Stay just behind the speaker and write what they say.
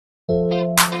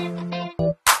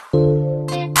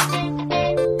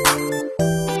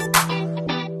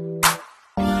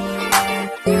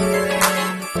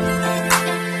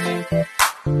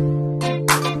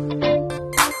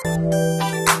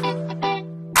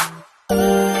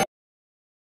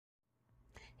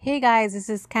Hey guys, this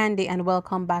is Candy and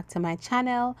welcome back to my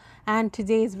channel. And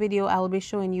today's video I will be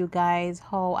showing you guys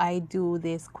how I do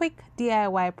this quick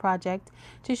DIY project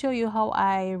to show you how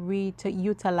I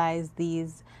utilize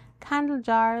these candle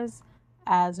jars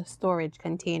as storage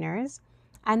containers.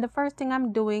 And the first thing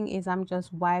I'm doing is I'm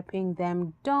just wiping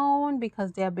them down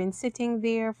because they have been sitting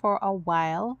there for a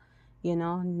while,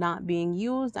 not being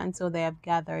used, and so they have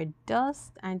gathered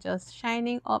dust, and just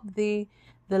shining up the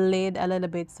lid a little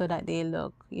bit so that they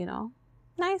look,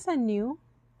 nice and new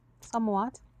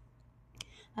somewhat.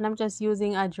 And I'm just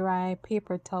using a dry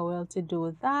paper towel to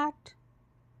do that.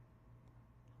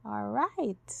 All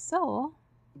right, so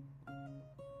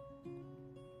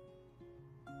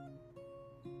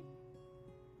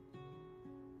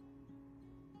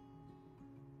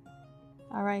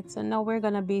now we're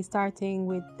gonna be starting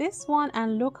with this one,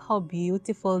 and look how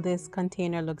beautiful this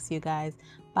container looks, you guys.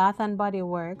 Bath and Body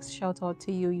Works, shout out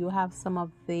to you. You have some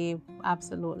of the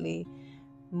absolutely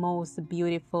most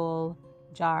beautiful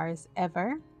jars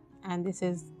ever, and this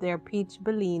is their peach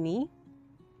Bellini.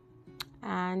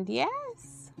 And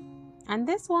yes, and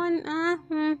this one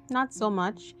not so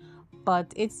much,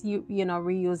 but it's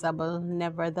reusable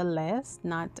nevertheless.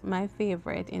 Not my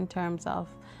favorite in terms of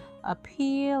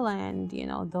appeal and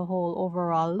the whole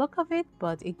overall look of it,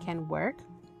 but it can work.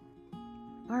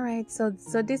 All right, so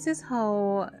this is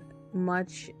how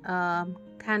much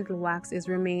candle wax is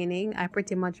remaining. I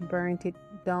pretty much burnt it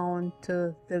down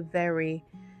to the very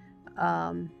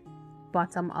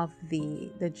bottom of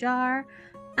the jar,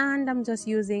 and I'm just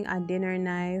using a dinner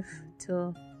knife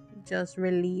to just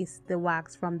release the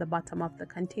wax from the bottom of the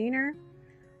container.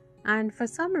 And for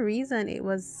some reason it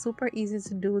was super easy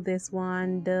to do this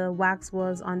one. The wax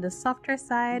was on the softer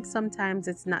side. Sometimes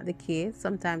it's not the case.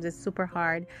 Sometimes it's super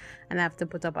hard and I have to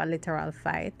put up a literal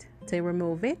fight to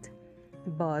remove it.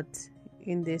 But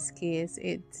in this case,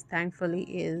 it thankfully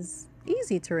is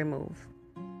easy to remove.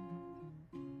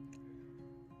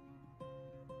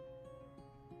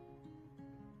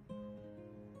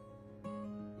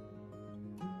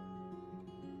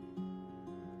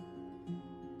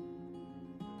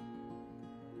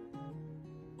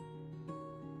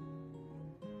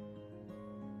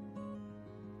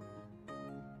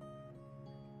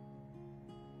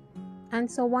 And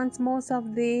so once most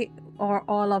of the or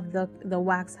all of the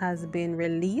wax has been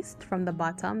released from the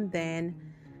bottom, then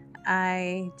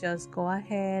I just go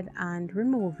ahead and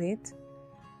remove it.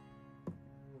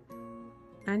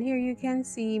 And here you can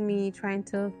see me trying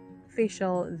to fish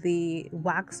out the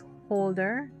wax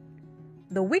holder,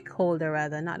 the wick holder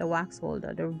rather, not the wax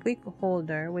holder, the wick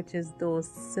holder, which is those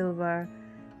silver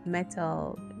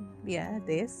metal,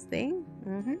 this thing.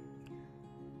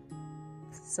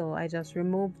 So I just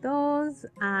remove those,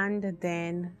 and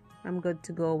then I'm good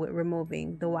to go with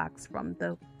removing the wax from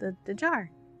the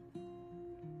jar.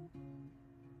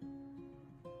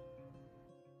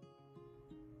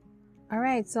 All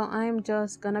right, so I'm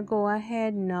just gonna go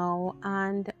ahead now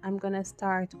and I'm gonna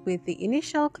start with the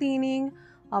initial cleaning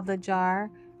of the jar,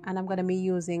 and I'm gonna be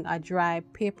using a dry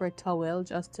paper towel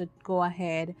just to go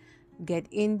ahead, get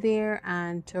in there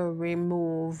and to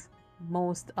remove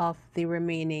most of the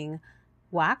remaining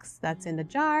wax that's in the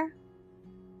jar.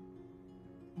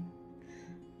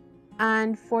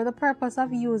 And for the purpose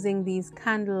of using these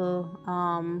candle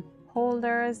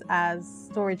holders as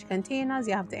storage containers,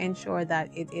 you have to ensure that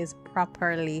it is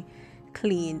properly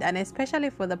cleaned, and especially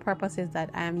for the purposes that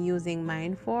I am using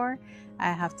mine for,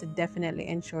 I have to definitely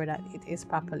ensure that it is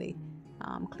properly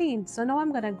cleaned. So now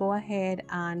I'm gonna go ahead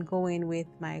and go in with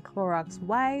my Clorox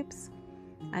wipes,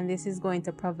 and this is going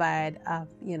to provide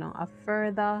a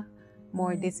further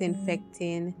more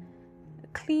disinfecting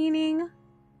cleaning,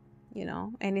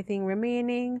 anything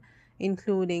remaining,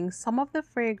 including some of the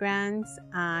fragrance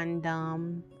and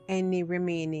any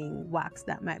remaining wax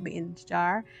that might be in the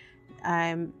jar.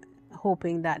 I'm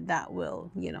hoping that that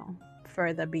will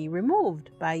further be removed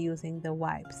by using the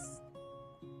wipes.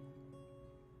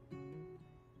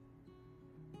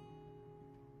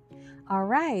 All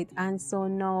right, and so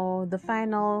now the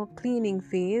final cleaning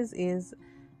phase is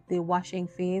the washing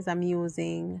phase. I'm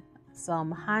using some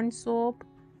hand soap,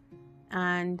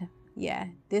 and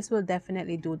this will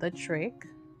definitely do the trick.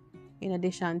 In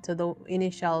addition to the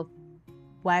initial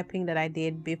wiping that I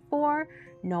did before,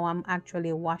 now I'm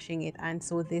actually washing it, and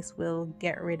so this will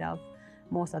get rid of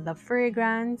most of the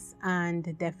fragrance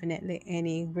and definitely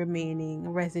any remaining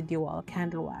residual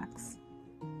candle wax.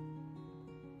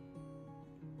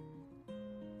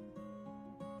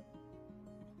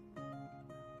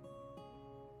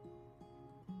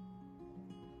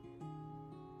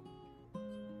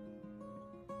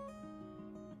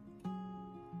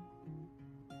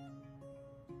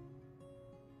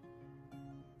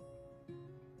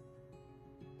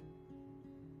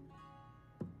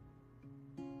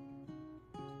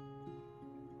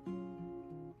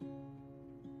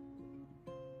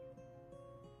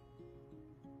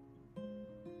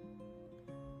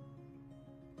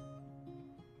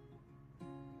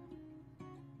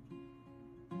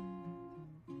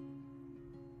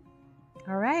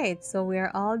 right, so we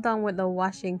are all done with the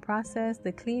washing process,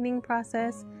 the cleaning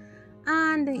process.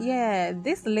 And yeah,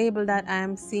 this label that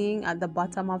I'm seeing at the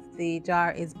bottom of the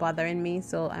jar is bothering me,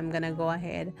 so I'm gonna go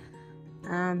ahead.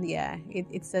 Yeah,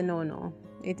 it's a no-no.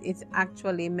 It's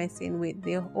actually messing with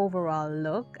the overall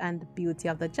look and beauty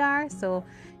of the jar. So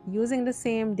using the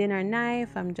same dinner knife,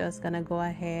 I'm just gonna go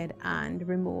ahead and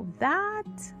remove that.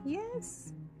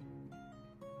 Yes.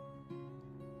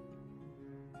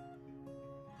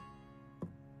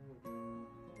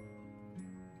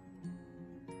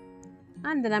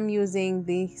 And then I'm using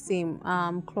the same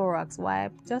Clorox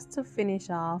wipe just to finish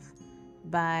off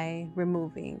by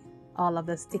removing all of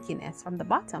the stickiness from the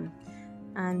bottom.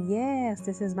 And yes,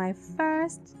 this is my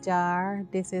first jar.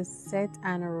 This is set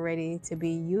and ready to be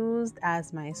used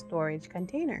as my storage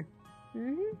container.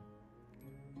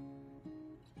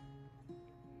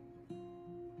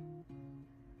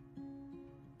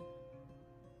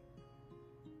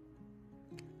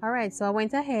 All right, so I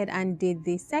went ahead and did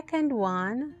the second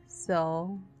one.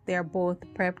 So they're both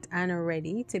prepped and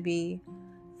ready to be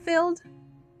filled.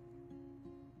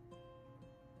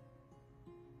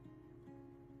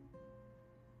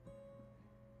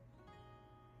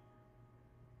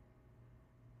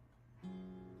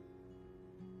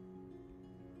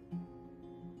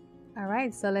 All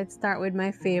right, so let's start with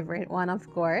my favorite one, of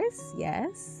course.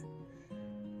 Yes.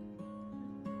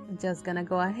 Just gonna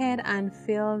go ahead and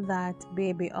fill that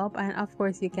baby up, and of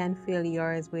course you can fill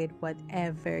yours with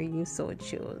whatever you so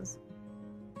choose.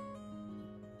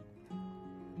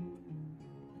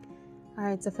 All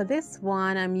right, so for this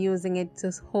one I'm using it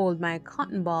to hold my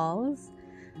cotton balls,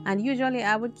 and usually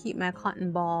I would keep my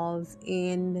cotton balls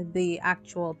in the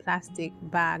actual plastic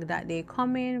bag that they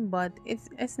come in, but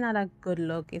it's not a good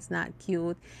look, it's not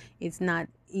cute, it's not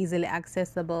easily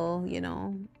accessible, you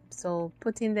know. So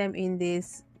putting them in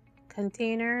this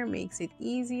container makes it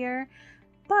easier,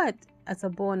 but as a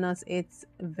bonus it's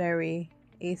very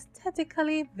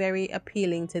aesthetically very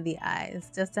appealing to the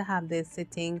eyes just to have this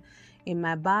sitting in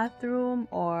my bathroom,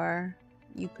 or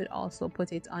you could also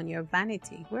put it on your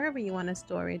vanity, wherever you want to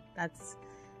store it. That's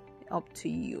up to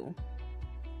you.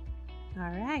 All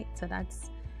right, so that's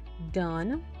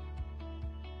done.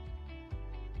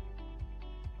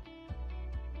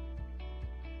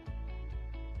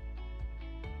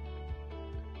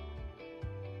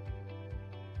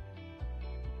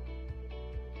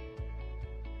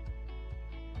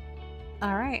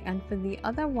 All right, and for the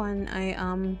other one, I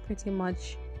am pretty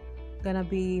much gonna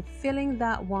be filling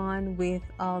that one with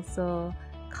also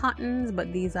cottons,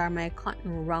 but these are my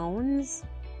cotton rounds.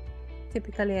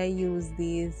 Typically I use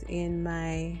these in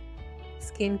my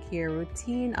skincare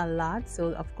routine a lot,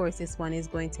 so of course this one is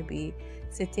going to be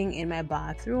sitting in my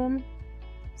bathroom.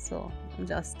 So I'm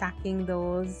just stacking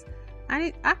those, and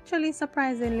it actually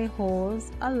surprisingly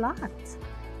holds a lot.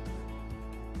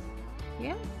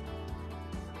 Yeah,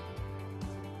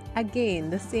 again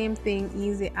the same thing,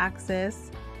 easy access,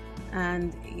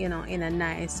 and you know, in a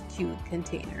nice cute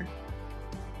container.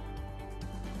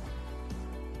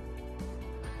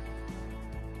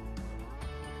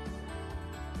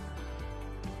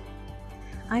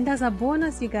 And as a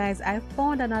bonus, you guys, I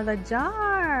found another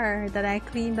jar that I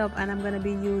cleaned up and I'm gonna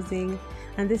be using,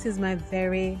 and this is my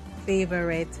very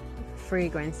favorite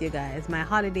fragrance, you guys, my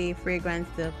holiday fragrance,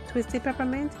 the Twisted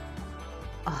Peppermint.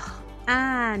 Oh,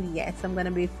 and yes, I'm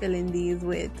gonna be filling these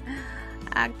with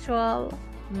actual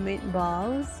mint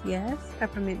balls. Yes,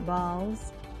 peppermint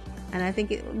balls. And I think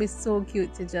it would be so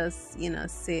cute to just, you know,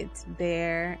 sit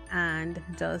there and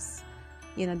just,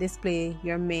 you know, display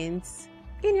your mints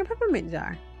in your peppermint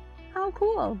jar. How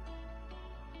cool.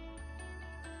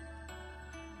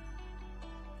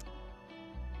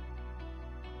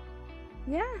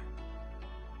 Yeah,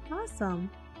 awesome,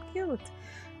 cute.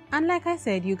 And like I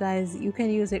said, you guys, you can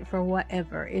use it for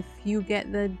whatever. If you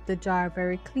get the jar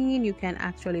very clean, you can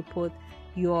actually put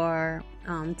your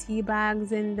tea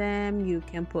bags in them. You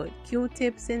can put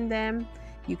Q-tips in them.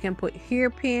 You can put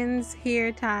hairpins,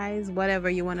 hair ties, whatever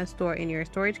you want to store in your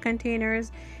storage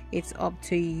containers. It's up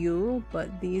to you,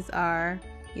 but these are,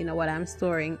 you know, what I'm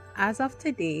storing as of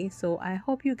today. So I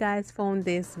hope you guys found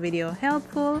this video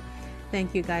helpful.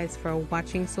 Thank you guys for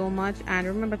watching so much, and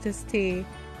remember to stay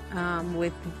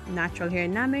with Natural Hair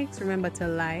Dynamics. Remember to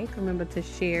like, remember to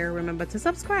share, remember to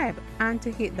subscribe, and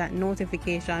to hit that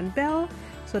notification bell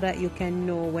so that you can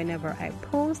know whenever I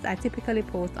post. I typically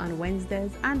post on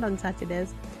Wednesdays and on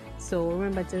Saturdays, so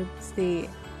remember to stay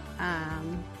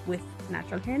with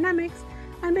Natural Hair Dynamics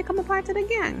and become a part of the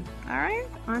gang. All right,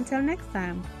 until next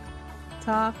time,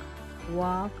 talk,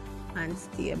 walk, and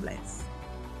stay blessed.